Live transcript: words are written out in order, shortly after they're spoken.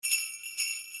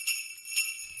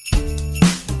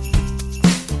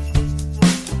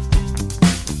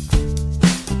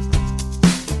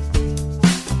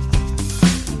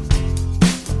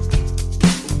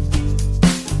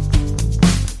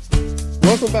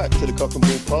Welcome back to the Cock and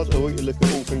Ball Pod, where we look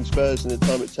at all things Spurs and the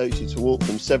time it takes you to walk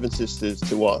from Seven Sisters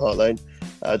to White Hart Lane.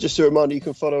 Just a reminder, you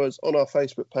can follow us on our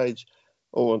Facebook page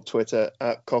or on Twitter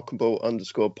at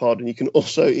cockandball_pod, and you can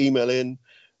also email in.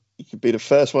 You could be the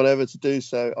first one ever to do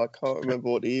so. I can't remember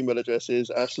what the email address is,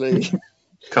 Ashley.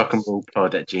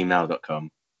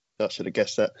 cockandballpod@gmail.com. I should have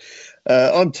guessed that.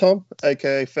 I'm Tom,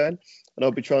 aka Fen, and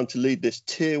I'll be trying to lead this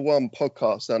Tier 1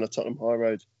 podcast down the Tottenham High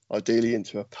Road, ideally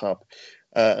into a pub.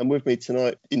 And with me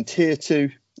tonight in Tier 2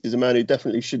 is a man who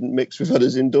definitely shouldn't mix with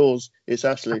others indoors. It's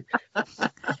Ashley.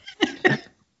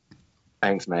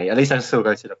 Thanks, mate. At least I can still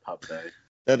go to the pub, though.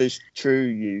 That is true,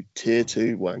 you Tier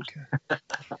 2 wanker.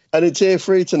 And in Tier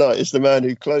 3 tonight is the man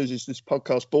who closes this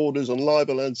podcast borders on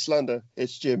libel and slander.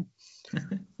 It's Jim.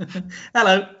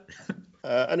 Hello.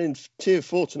 And in Tier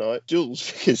 4 tonight, Jules,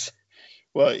 because,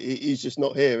 well, he's just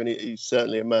not here, and he's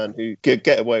certainly a man who could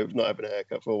get away with not having a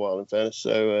haircut for a while, in fairness.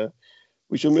 So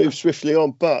we shall move swiftly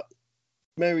on. But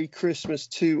Merry Christmas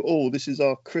to all. This is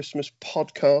our Christmas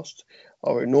podcast,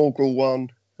 our inaugural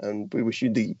one, and we wish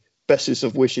you the bestest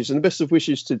of wishes. And the best of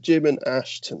wishes to Jim and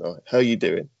Ash tonight. How are you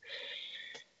doing?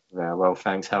 Yeah, well,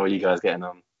 thanks. How are you guys getting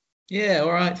on? Yeah,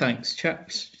 all right, thanks,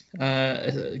 chaps.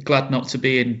 Glad not to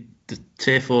be in the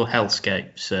Tier 4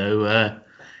 hellscape. So,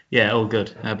 yeah, all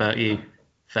good. How about you,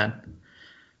 Fen?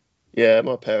 Yeah,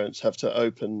 my parents have to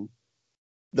open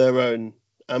their own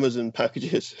Amazon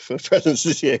packages for presents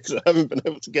this year because I haven't been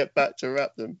able to get back to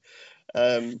wrap them.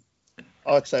 I'd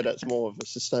say that's more of a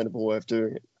sustainable way of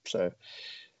doing it. So,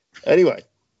 anyway,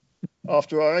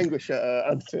 after our anguish at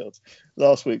Anfield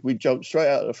last week, we jumped straight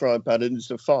out of the frying pan into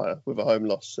the fire with a home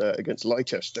loss against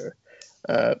Leicester.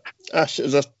 Ash,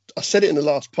 as I said it in the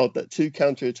last pod, that two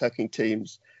counter-attacking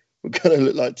teams were going to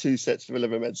look like two sets of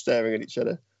 11 men staring at each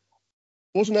other.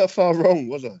 Wasn't that far wrong,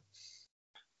 was I?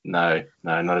 No,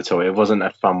 not at all. It wasn't a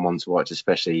fun one to watch,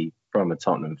 especially from a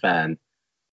Tottenham fan.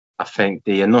 I think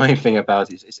the annoying thing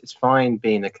about it is it's fine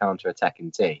being a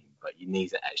counter-attacking team, but you need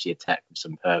to actually attack with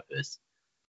some purpose.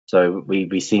 So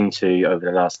we seem to, over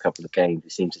the last couple of games,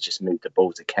 we seem to just move the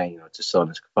ball to Kane or to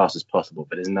Son as fast as possible.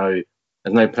 But there's no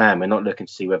plan. We're not looking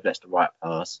to see whether that's the right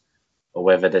pass or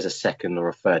whether there's a second or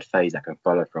a third phase that can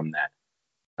follow from that.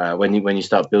 When you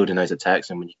start building those attacks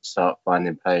and when you start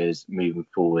finding players moving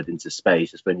forward into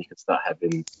space, is when you can start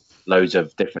having loads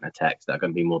of different attacks that are going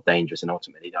to be more dangerous, and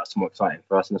ultimately that's more exciting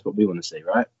for us, and that's what we want to see,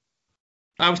 right?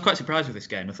 I was quite surprised with this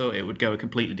game. I thought it would go a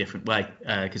completely different way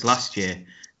because last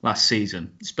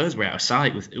season, Spurs were out of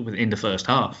sight in the first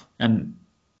half, and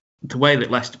the way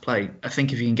that Leicester play, I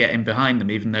think if you can get in behind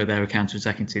them, even though they're a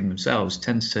counter-attacking team themselves,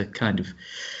 tends to kind of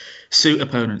suit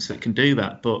opponents that can do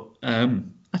that. But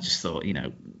I just thought,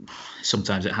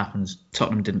 sometimes it happens.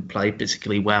 Tottenham didn't play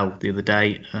particularly well the other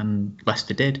day, and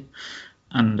Leicester did.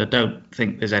 And I don't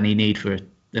think there's any need for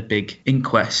a big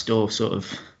inquest or sort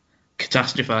of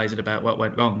catastrophising about what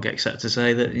went wrong, except to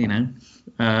say that,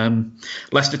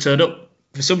 Leicester turned up.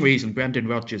 For some reason, Brendan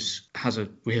Rodgers has a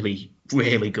really,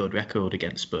 really good record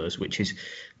against Spurs, which is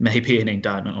maybe an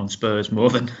indictment on Spurs more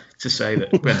than to say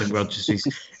that Brendan Rodgers is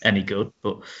any good.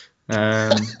 But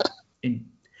in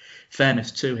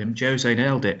fairness to him, Jose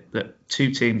nailed it, that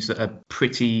two teams that are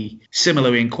pretty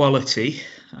similar in quality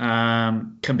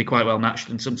can be quite well matched,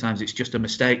 and sometimes it's just a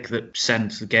mistake that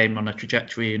sends the game on a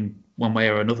trajectory in one way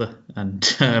or another. And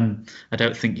I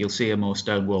don't think you'll see a more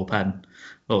Stonewall pen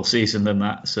all season than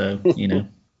that. So,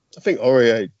 I think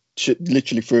Aurier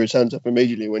literally threw his hands up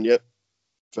immediately when that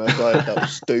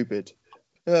was stupid.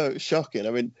 Oh, it was shocking. I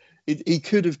mean, he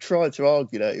could have tried to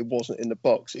argue that it wasn't in the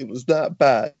box. It was that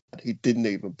bad, he didn't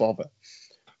even bother.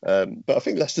 But I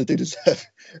think Leicester do deserve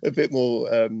a bit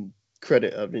more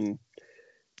credit. I mean,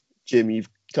 Jim, you've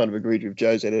kind of agreed with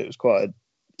Jose that it was quite an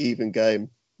even game.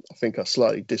 I think I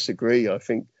slightly disagree. I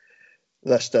think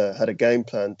Leicester had a game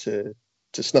plan to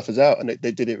snuff us out, and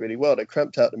they did it really well. They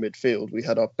cramped out the midfield. We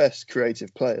had our best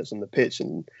creative players on the pitch,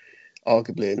 and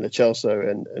arguably in Lo Celso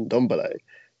and Ndombele.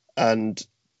 And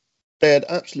they had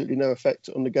absolutely no effect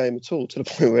on the game at all, to the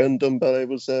point where Ndombele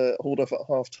was hauled off at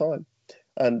half-time.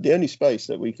 And the only space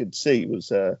that we could see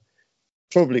was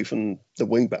probably from the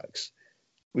wing-backs,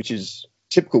 which is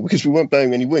typical because we weren't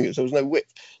playing any wingers. There was no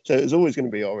width. So it was always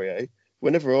going to be Aurier.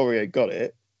 Whenever Aurier got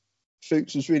it,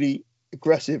 Fuchs was really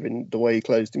aggressive in the way he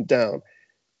closed him down.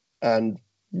 And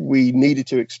we needed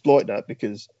to exploit that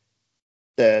because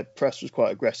their press was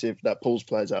quite aggressive. That pulls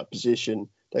players out of position.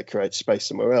 That creates space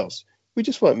somewhere else. We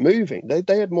just weren't moving.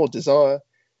 They had more desire.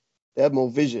 They had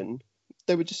more vision.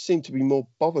 They would just seem to be more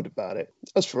bothered about it.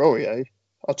 As for Aurier,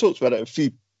 I talked about it a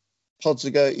few pods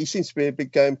ago. He seems to be a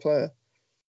big game player.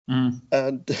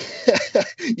 And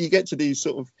you get to these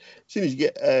sort of, as soon as you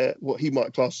get what he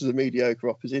might class as a mediocre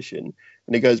opposition,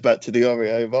 and it goes back to the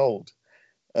Oreo of old.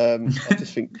 I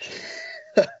just think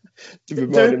to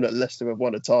remind him that Leicester have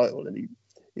won a title, and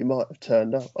he might have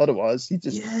turned up. Otherwise, he's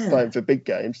just playing for big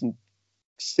games and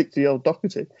stick to the old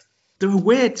Doherty. They're a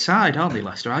weird side, aren't they,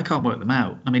 Leicester? I can't work them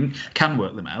out. I mean, can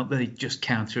work them out. They just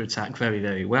counter-attack very,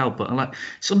 very well. But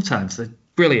sometimes they're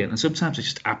brilliant, and sometimes they're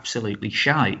just absolutely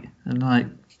shite. And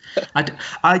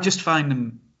I just find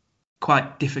them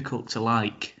quite difficult to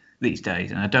like these days.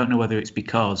 And I don't know whether it's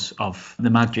because of the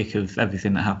magic of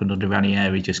everything that happened under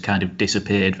Ranieri just kind of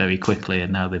disappeared very quickly,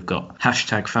 and now they've got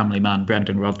 #FamilyMan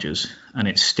Brendan Rodgers, and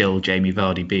it's still Jamie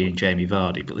Vardy being Jamie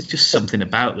Vardy. But there's just something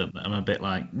about them that I'm a bit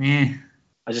like,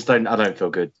 I don't feel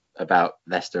good about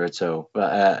Leicester at all.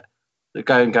 But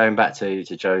going back to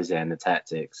Jose and the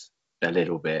tactics a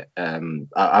little bit,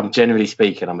 I'm generally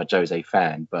speaking, I'm a Jose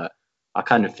fan, but I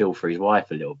kind of feel for his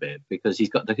wife a little bit, because he's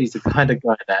the kind of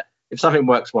guy that if something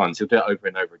works once, he'll do it over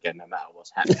and over again, no matter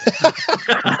what's happening.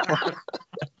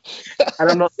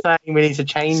 And I'm not saying we need to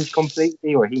change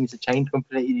completely, or he needs to change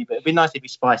completely, but it'd be nice if he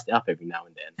spiced it up every now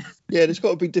and then. Yeah, there's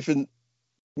got to be different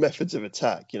methods of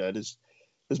attack. There's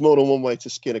more than one way to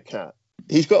skin a cat.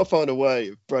 He's got to find a way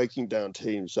of breaking down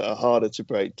teams that are harder to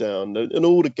break down. And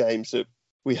all the games that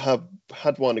we have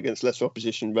had won against lesser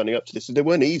opposition running up to this, they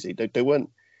weren't easy. They weren't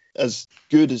as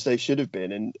good as they should have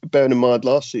been. And bearing in mind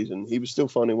last season, he was still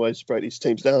finding ways to break these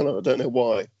teams down. And I don't know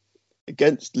why.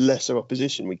 Against lesser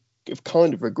opposition, we have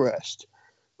kind of regressed.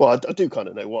 Well, I do kind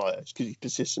of know why. It's because he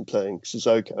persists in playing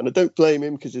Sissoko. And I don't blame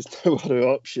him, because there's no other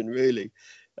option, really.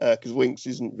 Because Winks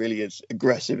isn't really as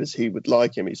aggressive as he would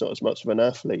like him. He's not as much of an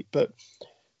athlete. But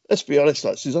let's be honest,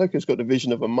 Sissoko's got the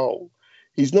vision of a mole.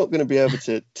 He's not going to be able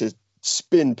to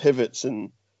spin pivots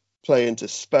and play into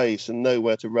space and know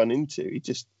where to run into. He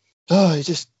just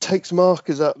takes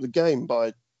markers out of the game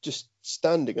by just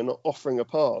standing and not offering a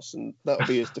pass, and that'll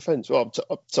be his defence. Well,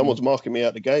 someone's marking me out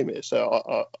of the game here,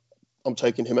 so I'm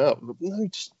taking him out. No,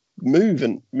 just move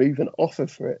and offer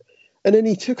for it. And then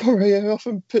he took Oreo off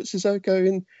and put Sissoko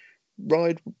in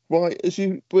wide right,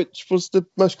 which was the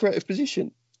most creative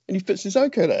position. And he put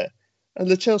Sissoko there. And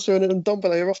Lo Celso and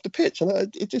Ndombele are off the pitch.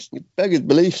 And it just beggars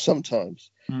belief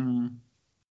sometimes.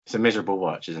 It's a miserable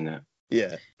watch, isn't it?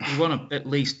 Yeah. You want to at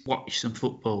least watch some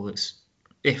football that's,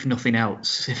 if nothing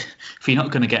else, if you're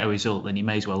not going to get a result, then you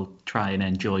may as well try and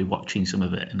enjoy watching some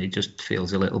of it. And it just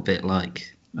feels a little bit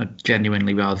like I'd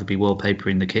genuinely rather be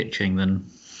wallpapering the kitchen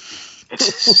than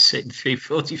sitting through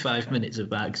 45 minutes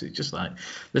of that, because it's just like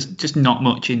there's just not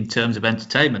much in terms of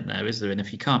entertainment there, is there? And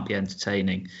if you can't be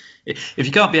entertaining, win.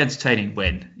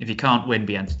 If you can't win,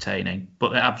 be entertaining.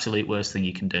 But the absolute worst thing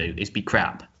you can do is be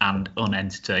crap and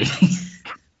unentertaining.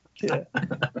 Yeah.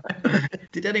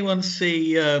 Did anyone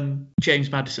see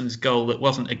James Maddison's goal that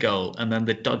wasn't a goal, and then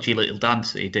the dodgy little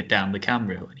dance that he did down the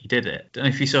camera when he did it? Don't know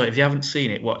if you saw it. If you haven't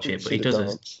seen it, watch it. But he does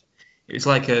it. It's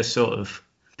like a sort of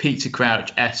Peter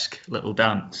Crouch-esque little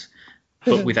dance,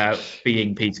 but without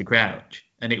being Peter Crouch.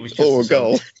 And it was just or a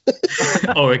goal.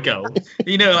 Or a goal.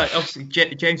 Like obviously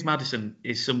James Maddison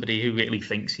is somebody who really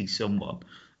thinks he's someone.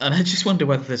 And I just wonder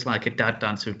whether there's like a dad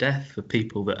dance of death for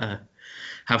people that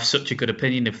have such a good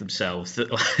opinion of themselves that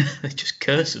they just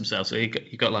curse themselves. So you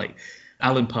got like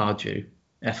Alan Pardew,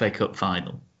 FA Cup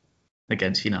final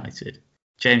against United.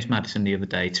 James Maddison the other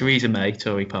day. Theresa May,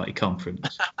 Tory Party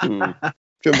conference.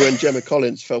 Do you remember when Gemma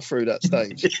Collins fell through that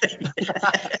stage?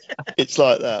 It's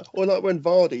like that. Or like when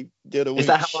Vardy the other week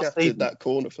shattered that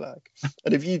corner flag.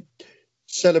 And if you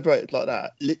celebrated like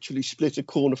that, literally split a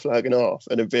corner flag in half,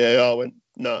 and then VAR went,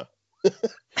 no.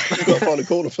 You've got to find a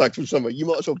corner flag from somewhere. You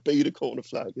might as well be the corner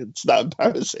flag. It's that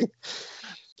embarrassing.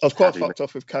 I was quite fucked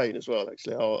off with Kane as well,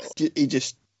 actually. He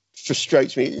just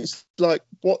frustrates me. It's like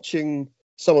watching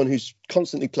someone who's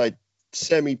constantly played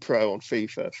semi-pro on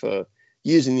FIFA for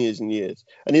years and years and years.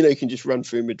 And, you can just run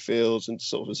through midfields and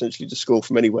sort of essentially just score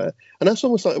from anywhere. And that's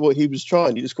almost like what he was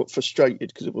trying. He just got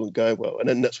frustrated because it wasn't going well. And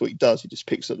then that's what he does. He just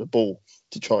picks up the ball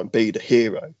to try and be the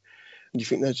hero. And you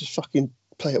think, no, just fucking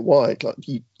play it wide. Like,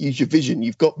 you use your vision.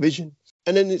 You've got vision.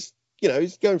 And then it's,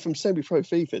 it's going from semi-pro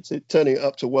FIFA to turning it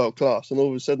up to world class. And all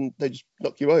of a sudden, they just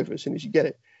knock you over as soon as you get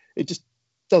it. It just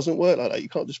doesn't work like that. You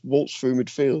can't just waltz through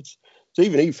midfields. So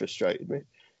even he frustrated me.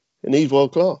 And he's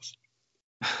world class.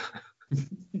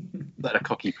 Like a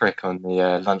cocky prick on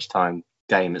the lunchtime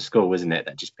game at school, isn't it?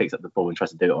 That just picks up the ball and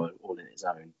tries to do it all in its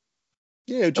own.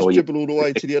 Yeah, just dribble all the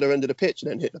way to the other end of the pitch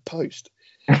and then hit the post.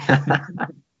 I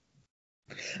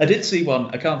did see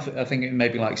one. I think it may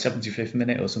be like 75th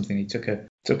minute or something. He took a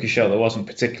shot that wasn't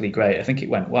particularly great. I think it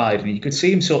went wide, and you could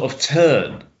see him sort of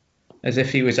turn as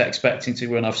if he was expecting to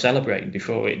run off celebrating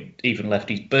before it even left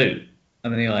his boot.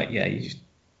 And then you're like, yeah, you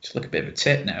just look a bit of a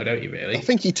tit now, don't you, really? I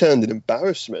think he turned an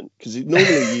embarrassment because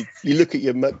normally you look at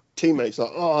your teammates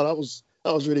like, oh, that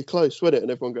was really close, wasn't it?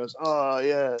 And everyone goes, oh,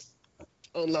 yeah,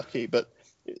 unlucky. But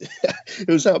it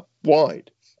was out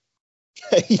wide.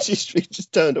 he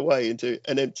just turned away into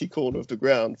an empty corner of the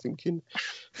ground thinking,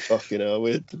 fucking hell,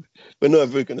 we're not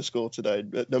ever going to score today,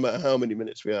 no matter how many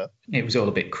minutes we have. It was all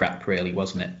a bit crap, really,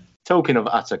 wasn't it? Talking of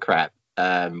utter crap,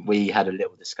 we had a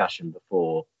little discussion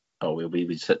before. We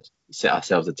would set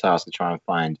ourselves a task to try and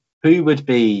find who would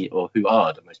be or who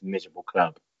are the most miserable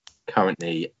club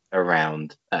currently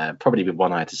around. Probably with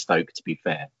one eye to Stoke, to be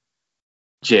fair.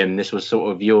 Jim, this was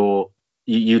sort of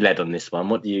you led on this one.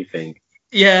 What do you think?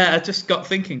 Yeah, I just got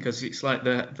thinking because it's like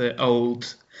the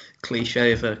old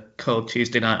cliche of a cold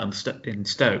Tuesday night in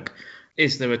Stoke.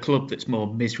 Is there a club that's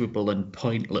more miserable and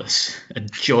pointless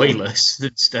and joyless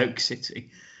than Stoke City?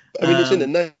 I mean, it's in the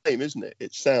name, isn't it?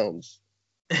 It sounds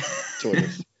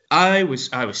joyless. I was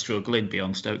struggling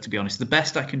beyond Stoke, to be honest. The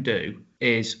best I can do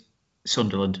is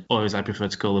Sunderland, or as I prefer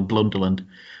to call them, Blunderland.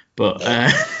 But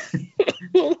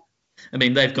I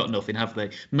mean, they've got nothing, have they?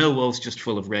 Millwall's just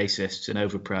full of racists and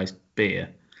overpriced beer.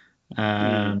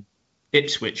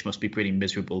 Ipswich must be pretty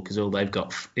miserable because all they've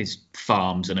got is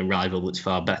farms and a rival that's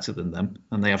far better than them,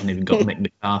 and they haven't even got Mick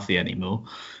McCarthy anymore.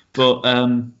 But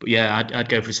yeah, I'd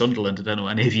go for Sunderland. I don't know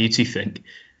what any of you two think.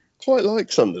 Quite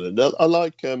like Sunderland. I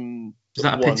like. Is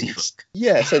that a pity fuck?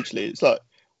 Yeah, essentially, it's like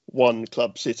one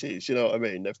club cities. You know what I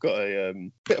mean? They've got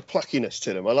a bit of pluckiness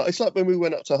to them. It's like when we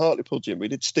went up to Hartlepool, Jim. We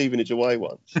did Stevenage away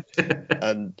once,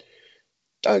 and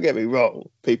don't get me wrong,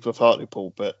 people of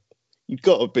Hartlepool, but you've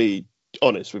got to be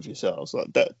honest with yourselves.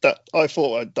 Like that I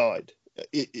thought I'd died.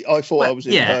 I thought I was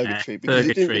in purgatory because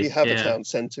it didn't really have a town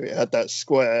centre. It had that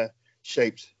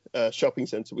square-shaped shopping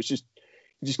centre, which is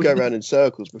you just go around in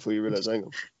circles before you realise, hang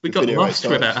on. We got lost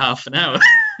for about half an hour.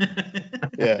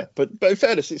 Yeah, but in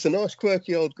fairness, it's a nice,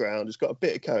 quirky old ground. It's got a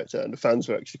bit of character, and the fans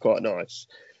were actually quite nice.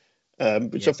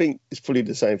 Which I think is probably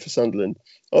the same for Sunderland.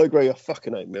 I agree. I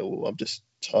fucking hate Millwall. I'm just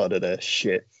tired of their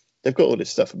shit. They've got all this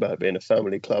stuff about being a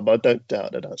family club. I don't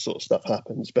doubt that sort of stuff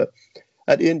happens. But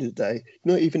at the end of the day,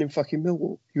 you're not even in fucking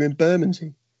Millwall. You're in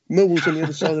Bermondsey. Millwall's on the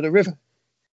other side of the river.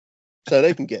 So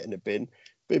they can get in the bin.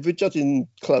 But if we're judging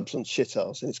clubs on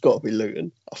shithouse, and it's got to be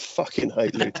Luton. I fucking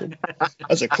hate Luton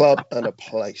as a club and a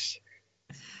place.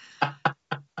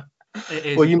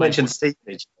 Well, you mentioned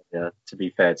Stevenage, to be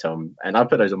fair, Tom, and I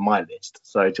put those on my list.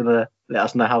 So do you want to let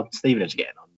us know how Stevenage are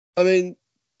getting on? I mean,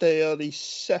 they are the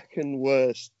second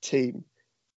worst team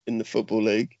in the Football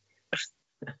League.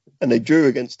 And they drew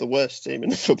against the worst team in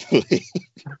the Football League,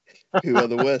 who are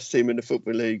the worst team in the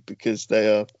Football League because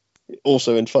they are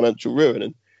also in financial ruin.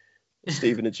 And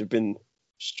Stevenage have been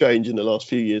strange in the last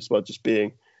few years by just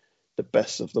being the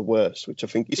best of the worst, which I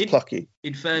think is plucky.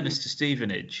 In fairness to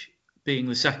Stevenage, being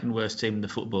the second worst team in the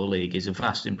Football League is a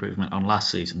vast improvement on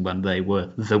last season when they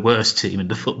were the worst team in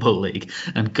the Football League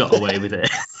and got away with it.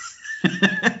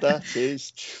 That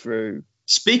is true.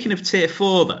 Speaking of Tier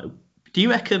 4, though, do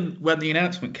you reckon when the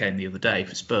announcement came the other day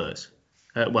for Spurs,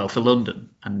 for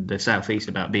London and the South East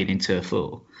about being in Tier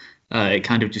 4, it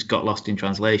kind of just got lost in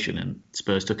translation and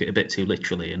Spurs took it a bit too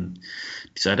literally and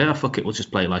decided, oh, fuck it, we'll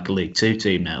just play like a League 2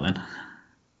 team now then.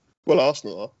 Well,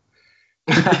 Arsenal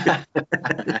are.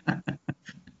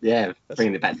 Yeah,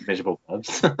 bringing it back to miserable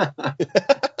clubs.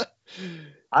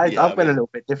 I went a little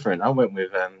bit different. I went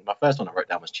with my first one I wrote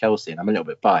down was Chelsea, and I'm a little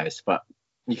bit biased, but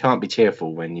you can't be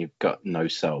cheerful when you've got no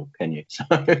soul, can you? So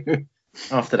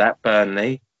after that,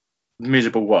 Burnley,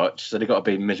 miserable watch. So they've got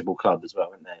to be a miserable club as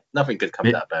well, haven't they? Nothing good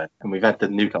comes out of Burnley. And we've had the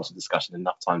Newcastle discussion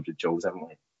enough times with Jules, haven't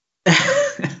we?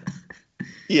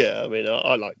 Yeah, I mean,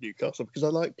 I like Newcastle because I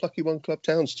like plucky one club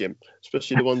towns, Jim,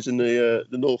 especially the ones in the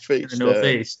northeast. The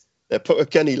northeast. They're put a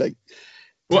Kenny League.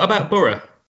 What about Borough?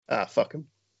 Fuck them.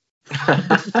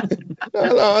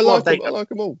 I like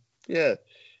them all. Yeah.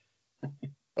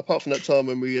 Apart from that time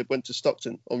when we went to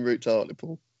Stockton en route to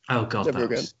Hartlepool. Oh God, never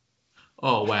again.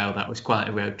 Oh wow, that was quite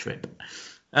a road trip.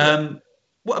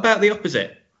 What about the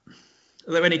opposite?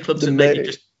 Are there any clubs that make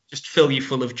you just fill you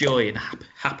full of joy and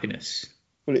happiness?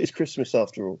 Well, it is Christmas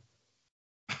after all.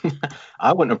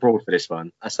 I went abroad for this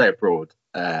one. I say abroad.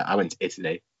 I went to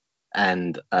Italy.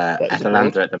 And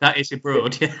Atalanta. That is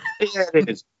abroad, yeah. Yeah, it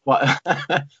is.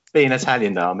 Being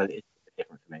Italian, though, it's a bit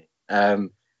different for me.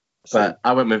 But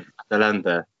I went with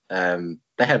Atalanta.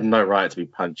 They have no right to be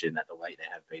punching at the weight they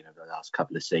have been over the last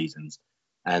couple of seasons.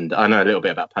 And I know a little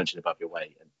bit about punching above your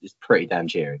weight. It's pretty damn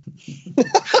cheering.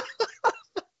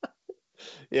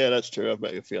 Yeah, that's true. I've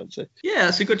met your fiance. Yeah,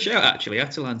 that's a good shout, actually.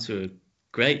 Atalanta are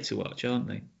great to watch, aren't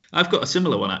they? I've got a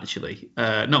similar one actually.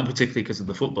 Not particularly because of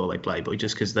the football they play, but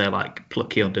just because they're like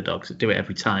plucky underdogs that do it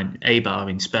every time. Eibar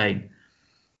in Spain.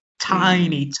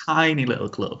 Tiny little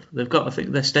club. They've got, I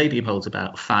think their stadium holds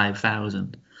about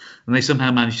 5,000. And they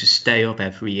somehow manage to stay up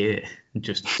every year and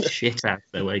just shit out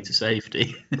their way to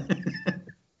safety.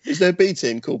 Is there a B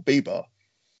team called B-Bar?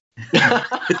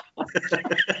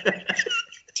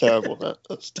 Terrible, that.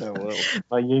 That's terrible.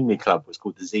 My uni club was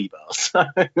called the Z-Bar, so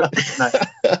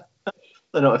they're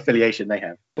not affiliation they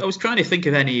have. I was trying to think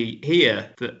of any here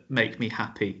that make me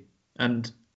happy,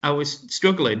 and I was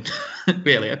struggling,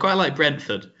 really. I quite like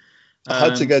Brentford. I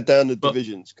had to go down the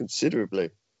divisions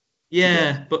considerably.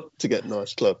 Yeah, but to get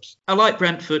nice clubs. I like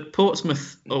Brentford.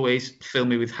 Portsmouth always fill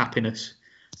me with happiness.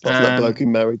 Apart from that bloke who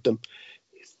married them.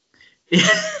 Yeah.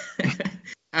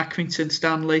 Accrington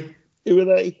Stanley. Who are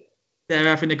they? They're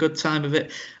having a good time of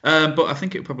it. But I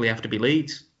think it would probably have to be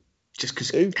Leeds. Just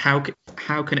because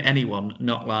how can anyone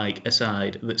not like a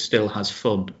side that still has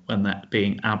fun when they're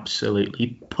being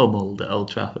absolutely pummeled at Old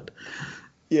Trafford?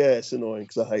 Yeah, it's annoying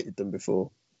because I hated them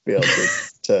before. Be able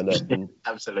to turn up and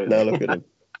absolutely. Now look at them.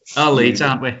 Our Leeds,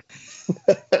 aren't we?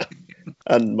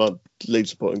 And my Leeds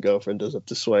supporting girlfriend does have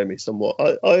to sway me somewhat.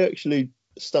 I actually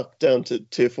stuck down to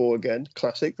tier 4 again.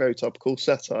 Classic, very topical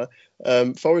satire.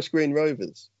 Forest Green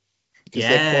Rovers.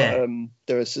 Because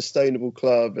they're a sustainable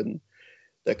club and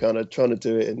they're kind of trying to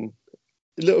do it in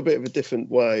a little bit of a different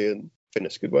way, and I think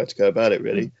that's a good way to go about it,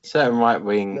 really. Certain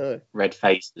right-wing red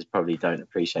faces probably don't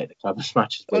appreciate the club as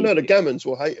much as we do. The Gammons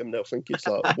will hate them. They'll think it's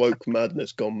like woke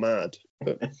madness gone mad.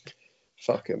 But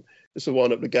fuck them. It's the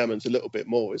one up the Gammons a little bit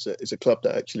more. It's a club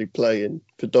that actually play in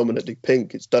predominantly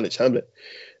pink. It's Dulwich Hamlet.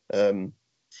 Got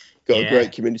a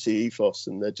great community ethos,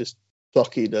 and they're just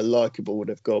plucky. They're likeable.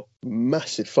 They've got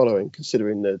massive following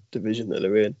considering the division that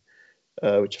they're in,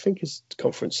 which I think is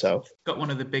Conference South. Got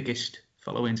one of the biggest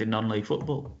followings in non-league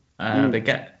football. They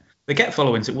get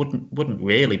followings that wouldn't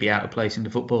really be out of place in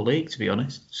the Football League, to be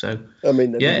honest. So I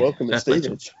mean, they're welcome at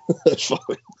Stevenage.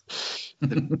 The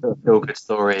feel-good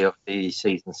story of the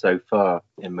season so far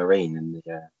in Marine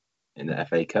in the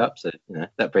FA Cup. So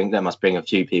that must bring a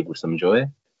few people some joy.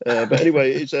 But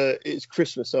anyway, it's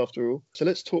Christmas after all. So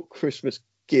let's talk Christmas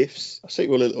gifts. I set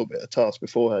you all a little bit of task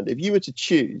beforehand. If you were to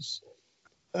choose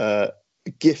a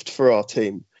gift for our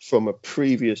team from a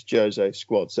previous Jose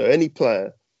squad, so any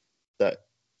player that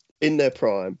in their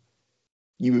prime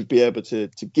you would be able to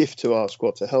gift to our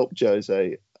squad to help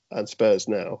Jose and Spurs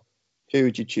now, who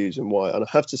would you choose and why? And I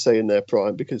have to say in their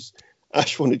prime because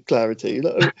Ash wanted clarity.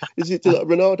 Is it like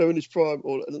Ronaldo in his prime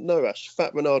or no, Ash?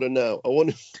 Fat Ronaldo now. I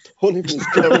want him in his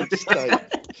current state.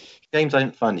 Games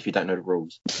ain't fun if you don't know the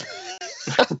rules.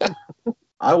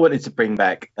 I wanted to bring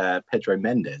back Pedro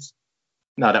Mendes.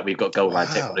 Now that we've got goal line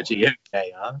technology,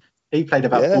 he played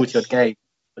about 40 odd games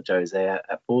for Jose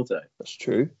at Porto. That's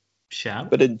true. Shout.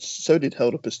 But then so did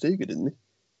Helder Postiga, didn't he?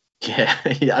 Yeah,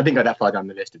 I didn't go that far down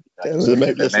the list. Let's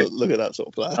look at that sort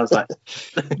of player. I was like,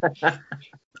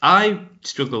 I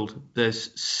struggled.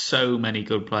 There's so many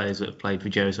good players that have played for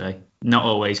Jose. Not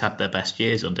always had their best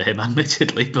years under him,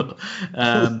 admittedly, but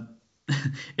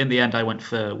in the end, I went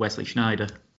for Wesley Sneijder.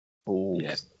 Oh,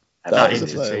 yes, that is the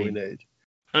player we need.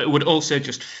 It would also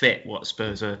just fit what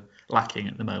Spurs are lacking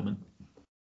at the moment.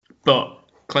 But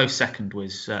close second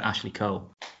was Ashley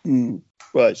Cole.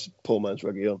 Well, it's poor man's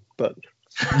Reguilon, but.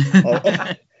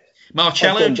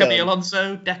 Marcelo, Xabi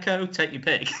Alonso, Deco, take your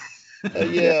pick.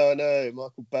 I know.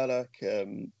 Michael Ballack.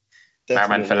 Roman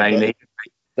Fellaini.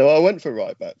 No, I went for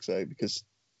right backs though because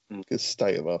the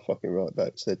state of our fucking right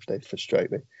backs, they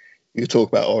frustrate me. You can talk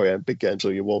about Orient big games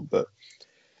all you want, but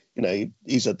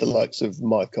he's had the likes of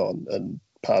Maicon and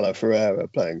Paulo Ferreira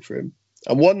playing for him.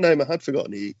 And one name I had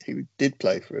forgotten, he did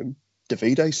play for him,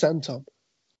 Davide Santon.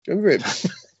 Do you remember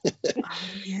him?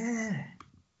 Yeah.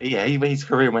 Yeah, his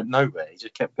career went nowhere. He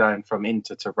just kept going from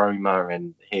Inter to Roma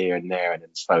and here and there, and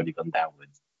then slowly gone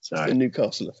downwards. So it's the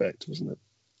Newcastle effect, wasn't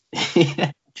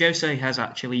it? Jose has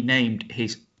actually named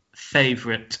his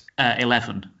favourite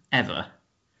 11 ever,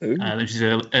 which is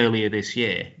earlier this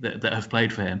year, that have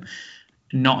played for him.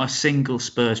 Not a single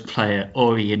Spurs player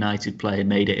or a United player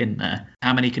made it in there.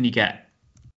 How many can you get?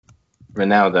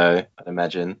 Ronaldo, I'd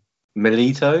imagine.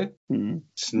 Milito,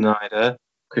 Sneijder,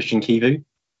 Christian Kivu.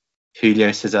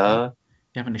 Julio Cesar.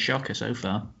 You're having a shocker so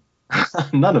far.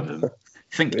 None of them.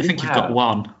 I think you've got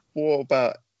one. What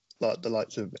about like the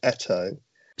likes of Eto'o?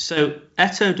 So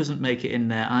Eto'o doesn't make it in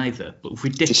there either, but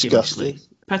ridiculously.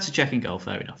 Petr Cech in goal,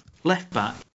 fair enough. Left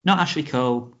back, not Ashley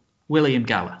Cole, William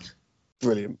Gallas.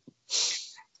 Brilliant.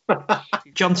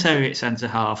 John Terry at centre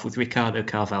half with Ricardo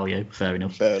Carvalho, fair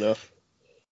enough. Fair enough.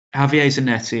 Javier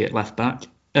Zanetti at left back.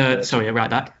 At right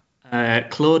back.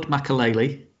 Claude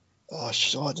Makelele. Oh,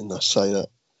 why didn't I say that?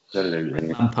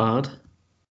 Absolutely. Lampard.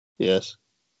 Yes.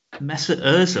 Mesut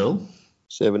Ozil.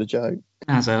 Saving a joke.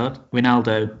 Hazard.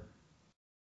 Ronaldo.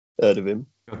 Heard of him.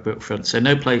 Up front. So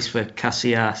no place for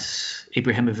Casillas,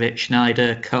 Ibrahimovic,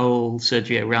 Schneider, Cole,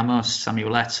 Sergio Ramos,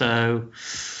 Samuel Eto'o.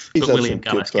 He's But had William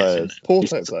some good Gallas gets in players. there.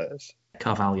 Porto players.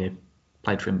 Carvalho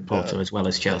played for Porto as well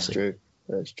as Chelsea.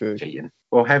 That's true. Cheating.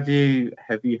 Well, have you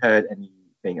heard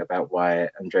anything about why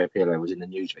Andrea Pirlo was in the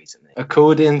news recently?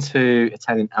 According to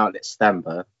Italian outlet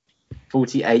Stampa,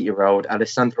 48-year-old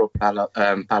Alessandro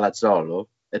Palazzolo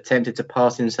attempted to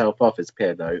pass himself off as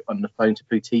Pirlo on the phone to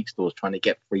boutique stores trying to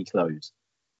get free clothes.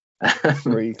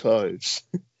 Free clothes.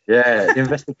 Yeah, the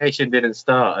investigation didn't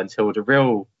start until the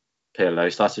real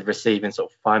Pirlo started receiving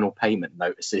sort of final payment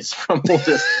notices from all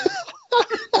the...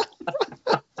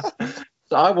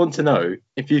 So I want to know,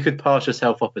 if you could pass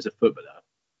yourself off as a footballer,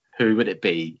 who would it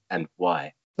be and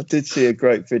why? I did see a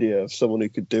great video of someone who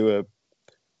could do a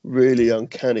really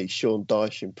uncanny Sean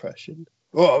Dyche impression.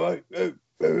 Oh, mate.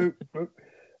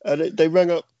 And they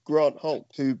rang up Grant Holt,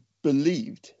 who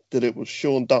believed that it was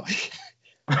Sean Dyche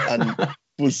and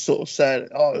was sort of saying,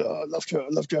 oh, I'd love to have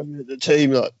you at the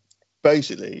team. Like,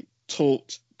 basically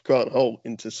talked Grant Holt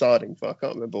into siding for, I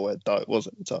can't remember where Dyche was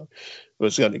at the time. It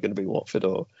was only going to be Watford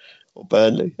or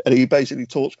Burnley. And he basically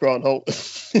talked Grant Holt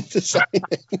into signing.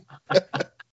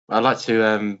 I'd like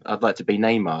to be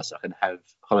Neymar so I can have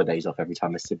holidays off every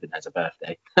time a sibling has a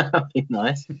birthday. That'd be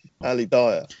nice. Ali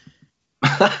Dyer,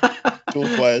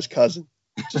 George Weah's cousin,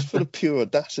 just for the pure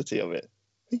audacity of it.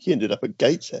 I think he ended up at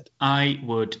Gateshead. I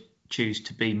would choose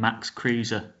to be Max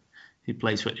Kruse, who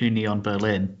plays for Union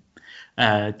Berlin,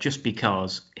 just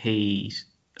because he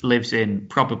lives in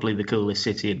probably the coolest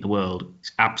city in the world.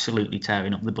 He's absolutely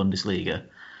tearing up the Bundesliga.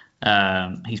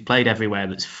 He's played everywhere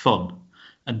that's fun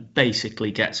and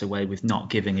basically gets away with not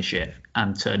giving a shit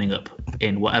and turning up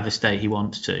in whatever state he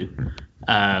wants to,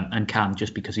 and can,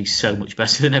 just because he's so much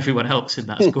better than everyone else in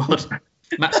that squad.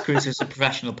 Max Kruse is a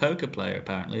professional poker player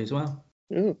apparently as well.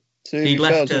 Yeah. So He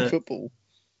left football.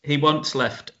 He once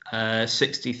left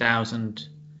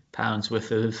 £60,000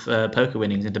 worth of poker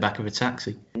winnings in the back of a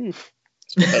taxi.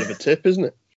 It's a hell of a tip, isn't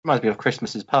it? Reminds me of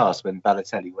Christmas's past when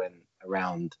Balotelli went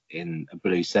around in a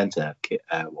blue centre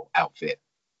outfit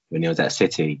when he was at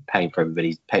City, paying for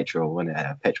everybody's petrol when at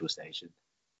a petrol station.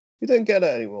 You don't get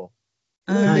that anymore.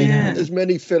 Yeah. There's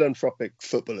many philanthropic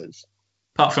footballers.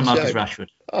 Apart from Marcus Rashford,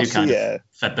 who kind of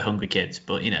fed the hungry kids,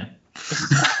 but you know.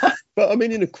 But I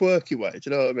mean, in a quirky way. Do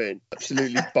you know what I mean?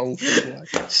 Absolutely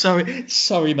bonkers way.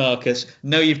 Sorry, Marcus.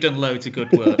 No, you've done loads of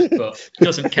good work, but it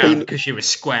doesn't count because you're a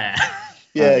square.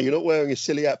 Yeah, you're not wearing a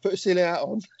silly hat. Put a silly hat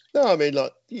on. No, I mean,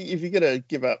 like, if you're going to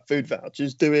give out food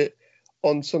vouchers, do it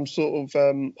on some sort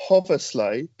of hover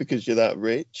sleigh because you're that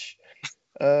rich.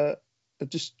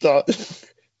 Just start,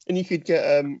 and you could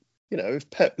get, if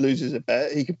Pep loses a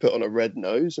bet, he could put on a red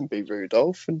nose and be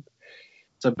Rudolph. And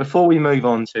so before we move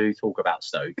on to talk about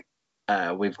Stoke,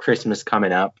 with Christmas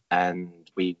coming up, and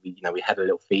we had a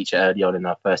little feature early on in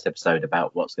our first episode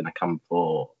about what's going to come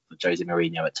for Jose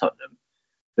Mourinho at Tottenham.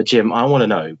 But Jim, I want to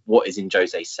know what is in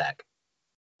Jose's sack.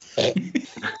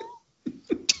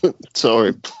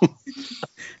 Sorry.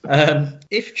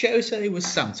 If Jose was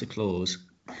Santa Claus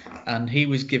and he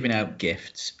was giving out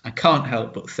gifts, I can't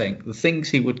help but think the things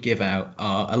he would give out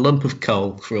are a lump of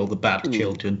coal for all the bad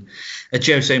children, a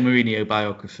Jose Mourinho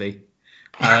biography,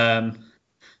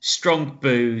 strong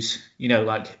booze,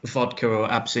 like vodka or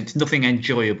absinthe, nothing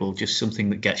enjoyable, just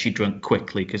something that gets you drunk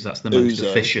quickly because that's the most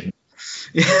efficient.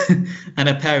 And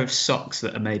a pair of socks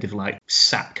that are made of like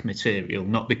sack material,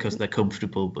 not because they're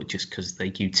comfortable, but just because they're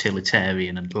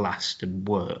utilitarian and last and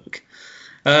work.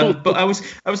 But I was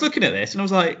looking at this and I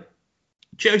was like,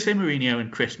 Jose Mourinho and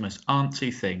Christmas aren't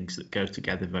two things that go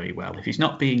together very well. If he's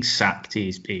not being sacked, he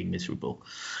is being miserable.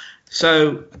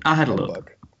 So I had a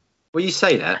look. Well, you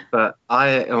say that, but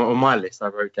on my list I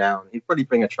wrote down he'd probably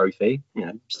bring a trophy.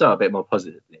 Start a bit more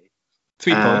positively.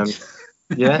 3 points.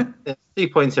 Yeah, 2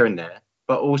 points here and there.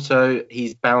 But also,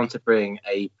 he's bound to bring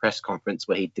a press conference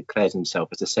where he declares himself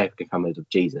as the second coming of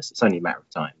Jesus. It's only a matter of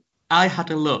time. I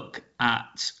had a look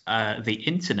at the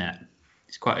internet.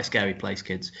 It's quite a scary place,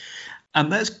 kids.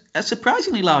 And there's a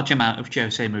surprisingly large amount of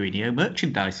Jose Mourinho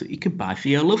merchandise that you can buy for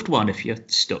your loved one if you're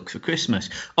stuck for Christmas.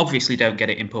 Obviously, don't get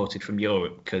it imported from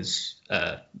Europe because...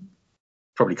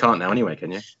 probably can't now anyway,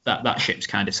 can you? That ship's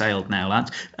kind of sailed now,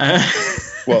 lads.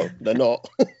 Well, they're not.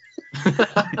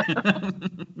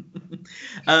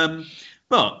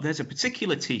 But there's a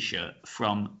particular T-shirt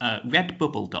from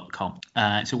Redbubble.com.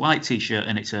 It's a white T-shirt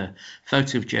and it's a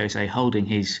photo of Jose holding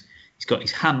his He's got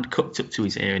his hand cupped up to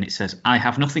his ear and it says, "I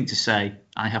have nothing to say.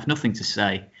 I have nothing to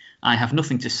say. I have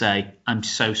nothing to say. I'm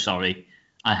so sorry.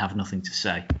 I have nothing to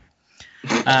say."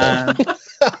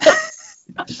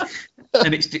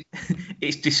 And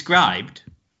it's described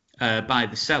by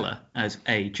the seller as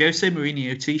a Jose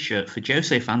Mourinho t-shirt for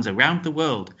Jose fans around the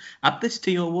world. Add this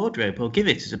to your wardrobe or give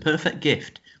it as a perfect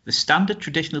gift. The standard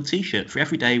traditional t-shirt for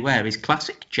everyday wear is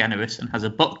classic, generous, and has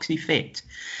a boxy fit.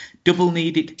 Double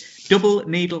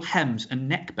needle hems and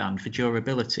neckband for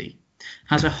durability.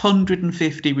 Has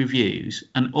 150 reviews,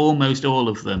 and almost all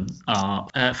of them are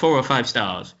 4 or 5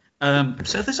 stars.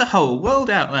 So there's a whole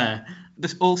world out there.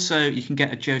 There's also, you can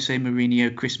get a Jose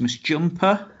Mourinho Christmas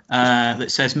jumper that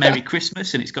says Merry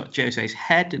Christmas, and it's got Jose's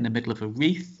head in the middle of a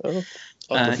wreath.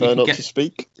 I prefer not to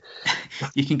speak.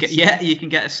 You can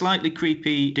get a slightly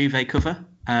creepy duvet cover.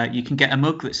 You can get a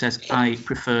mug that says "I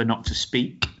prefer not to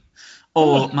speak."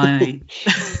 Or my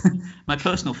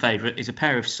personal favourite is a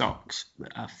pair of socks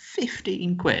that are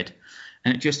 15 quid,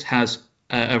 and it just has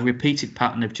a repeated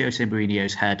pattern of Jose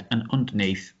Mourinho's head, and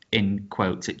underneath, in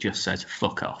quotes, it just says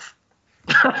 "fuck off."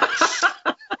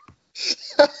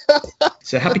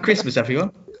 So happy Christmas,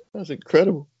 everyone. That's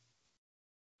incredible.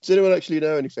 Does anyone actually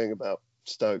know anything about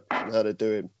Stoke and how they're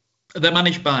doing? They're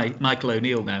managed by Michael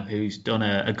O'Neill now, who's done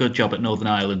a good job at Northern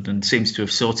Ireland and seems to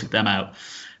have sorted them out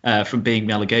from being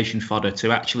relegation fodder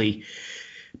to actually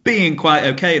being quite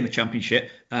okay in the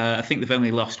Championship. I think they've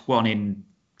only lost 1 in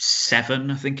 7,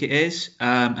 I think it is.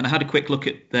 And I had a quick look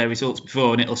at their results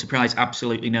before, and it'll surprise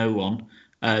absolutely no one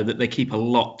that they keep a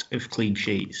lot of clean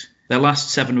sheets. Their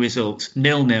last 7 results: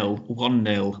 0-0,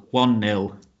 1-0,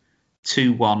 1-0,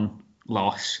 2-1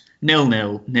 loss,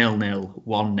 0-0, 0-0,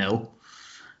 1-0.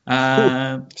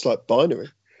 It's like binary.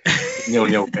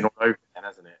 0-0 been all over then,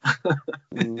 hasn't it?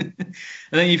 And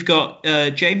then you've got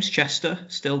James Chester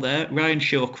still there, Ryan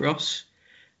Shawcross,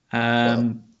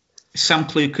 Sam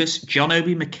Clucas, John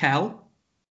Obi Mikel,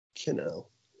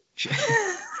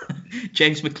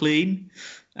 James McLean,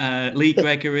 Lee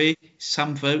Gregory,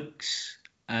 Sam Vokes,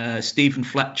 Stephen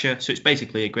Fletcher. So it's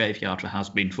basically a graveyard for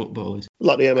has-been footballers.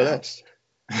 Like the MLS.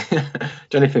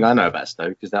 The only thing I know about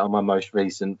Stoke is that on my most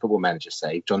recent Football Manager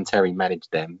save, John Terry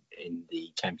managed them in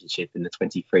the Championship in the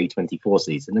 23-24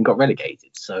 season and got relegated.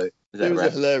 So there was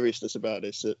a hilariousness about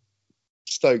this, that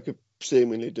Stoke are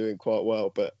seemingly doing quite well,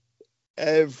 but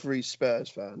every Spurs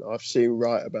fan I've seen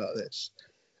write about this,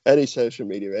 any social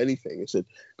media, anything, it said,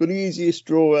 got the easiest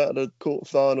draw out of the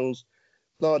quarterfinals,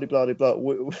 blah, blah, blah,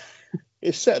 blah.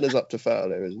 It's setting us up to fail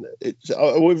there, isn't it?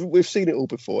 We've seen it all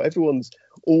before. Everyone's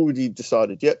already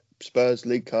decided, yep, Spurs,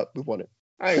 League Cup, we've won it.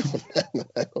 Hang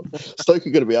on. Stoke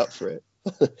are going to be up for it.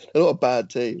 They're not a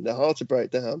bad team. They're hard to break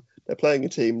down. They're playing a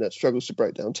team that struggles to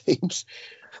break down teams.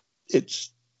 I'm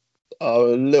a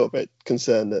little bit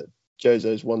concerned that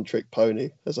Jose's one-trick pony,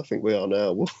 as I think we are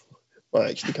now, might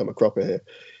actually come a cropper here.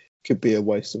 Could be a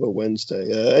waste of a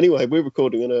Wednesday. Anyway, we're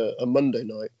recording on a Monday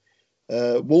night.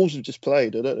 Wolves have just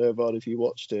played. I don't know if either of you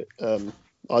watched it.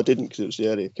 I didn't because it was the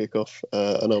earlier kickoff,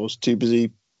 and I was too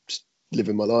busy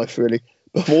living my life, really.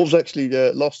 But Wolves actually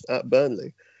lost at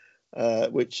Burnley,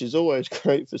 which is always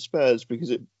great for Spurs because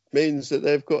it means that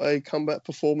they've got a comeback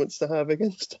performance to have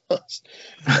against us.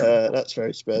 That's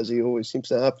very Spursy. It always seems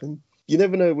to happen. You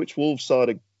never know which Wolves side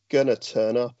are going to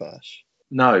turn up, Ash.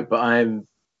 No, but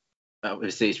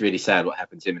obviously it's really sad what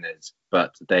happened to Jimenez,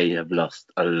 but they have lost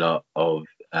a lot of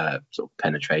sort of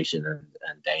penetration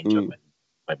and danger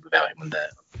without him on the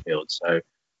field. So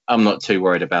I'm not too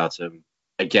worried about him.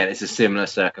 Again, it's a similar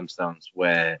circumstance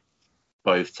where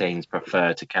both teams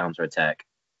prefer to counter-attack,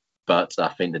 but I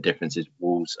think the difference is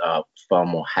Wolves are far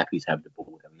more happy to have the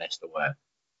ball than Leicester were.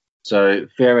 So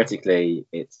theoretically,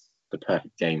 it's the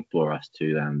perfect game for us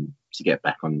to get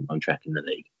back on track in the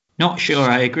league. Not sure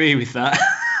I agree with that.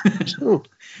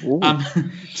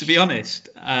 To be honest,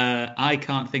 I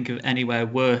can't think of anywhere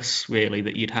worse, really,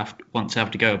 that you'd want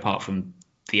to go apart from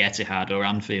the Etihad or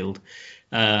Anfield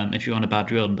if you're on a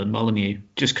bad run than Molineux.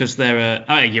 Just because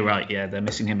you're right, yeah, they're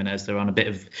missing Jimenez. They're on a bit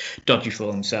of dodgy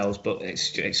form themselves, but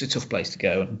it's a tough place to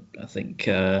go, and I think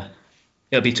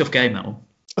it'll be a tough game, that one.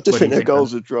 I just think their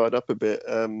goals have dried up a bit.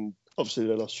 Obviously,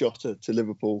 they lost Jota to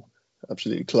Liverpool.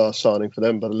 Absolutely class signing for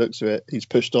them by the looks of it. He's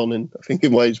pushed on, and I think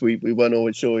in ways we weren't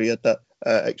always sure he had that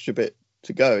extra bit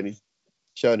to go, and he's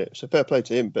shown it. So fair play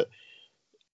to him. But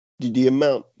the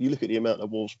amount, you look at the amount that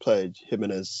Wolves played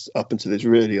Jimenez up until this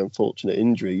really unfortunate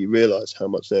injury, you realise how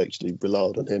much they actually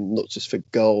relied on him, not just for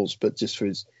goals, but just for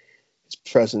his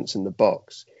presence in the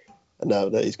box. And now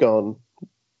that he's gone,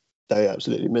 they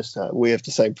absolutely missed that. We have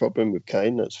the same problem with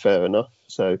Kane. That's fair enough.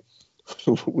 So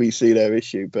we see their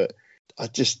issue, but I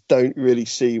just don't really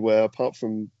see where, apart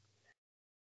from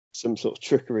some sort of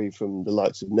trickery from the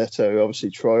likes of Neto. Obviously,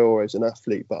 Traore is an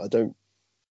athlete, but I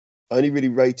only really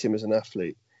rate him as an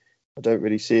athlete. I don't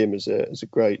really see him as a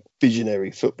great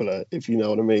visionary footballer, if you know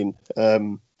what I mean.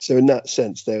 So in that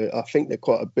sense, I think they're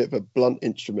quite a bit of a blunt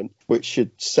instrument, which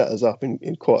should set us up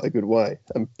in quite a good way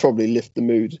and probably lift the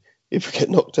mood if we get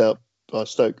knocked out by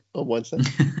Stoke on Wednesday.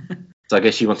 So I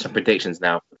guess you want some predictions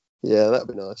now. Yeah, that'd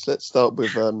be nice. Let's start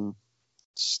with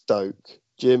Stoke.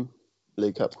 Jim,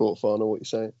 League Cup quarter-final, what are you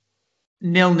saying?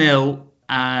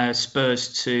 0-0,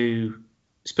 Spurs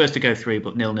to go through,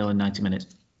 but 0-0 in 90 minutes.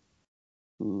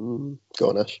 Go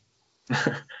on, Ash.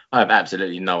 I have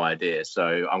absolutely no idea, so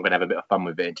I'm going to have a bit of fun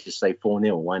with it and just say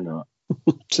 4-0. Why not?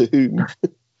 To whom?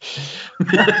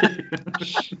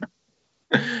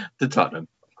 To Tottenham,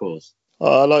 of course.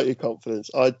 I like your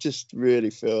confidence. I just really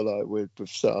feel like we've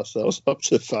set ourselves up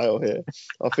to fail here.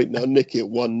 I think they'll nick it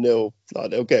 1-0.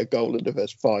 Like they'll get a goal in the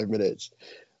first 5 minutes,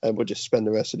 and we'll just spend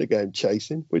the rest of the game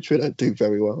chasing, which we don't do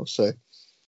very well. So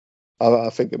I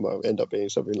think it might end up being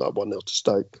something like 1-0 to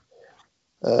Stoke.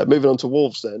 Moving on to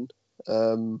Wolves then.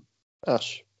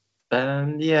 Ash.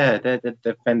 Yeah, the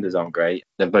defenders aren't great.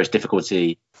 The most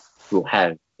difficulty we'll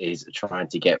have is trying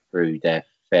to get through their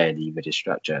fairly rigid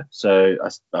structure. So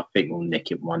I think we'll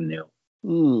nick it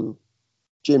 1-0.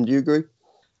 Jim, do you agree?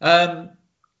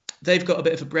 They've got a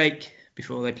bit of a break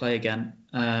before they play again,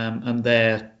 and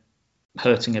they're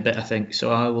hurting a bit, I think.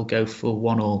 So I will go for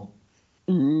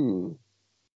 1-1.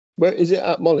 Where is it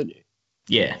at Molineux?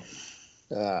 Yeah.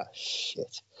 Ah,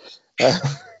 shit. Well,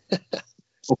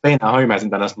 being at home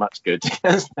hasn't done us much good.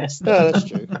 No, that's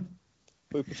true.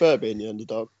 We prefer being the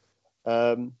underdog.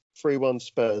 3-1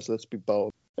 Spurs, let's be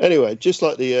bold. Anyway, just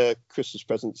like the Christmas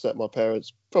presents that my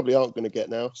parents probably aren't going to get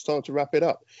now, it's time to wrap it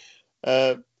up.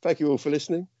 Thank you all for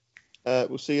listening.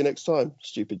 We'll see you next time,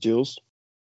 stupid Jules.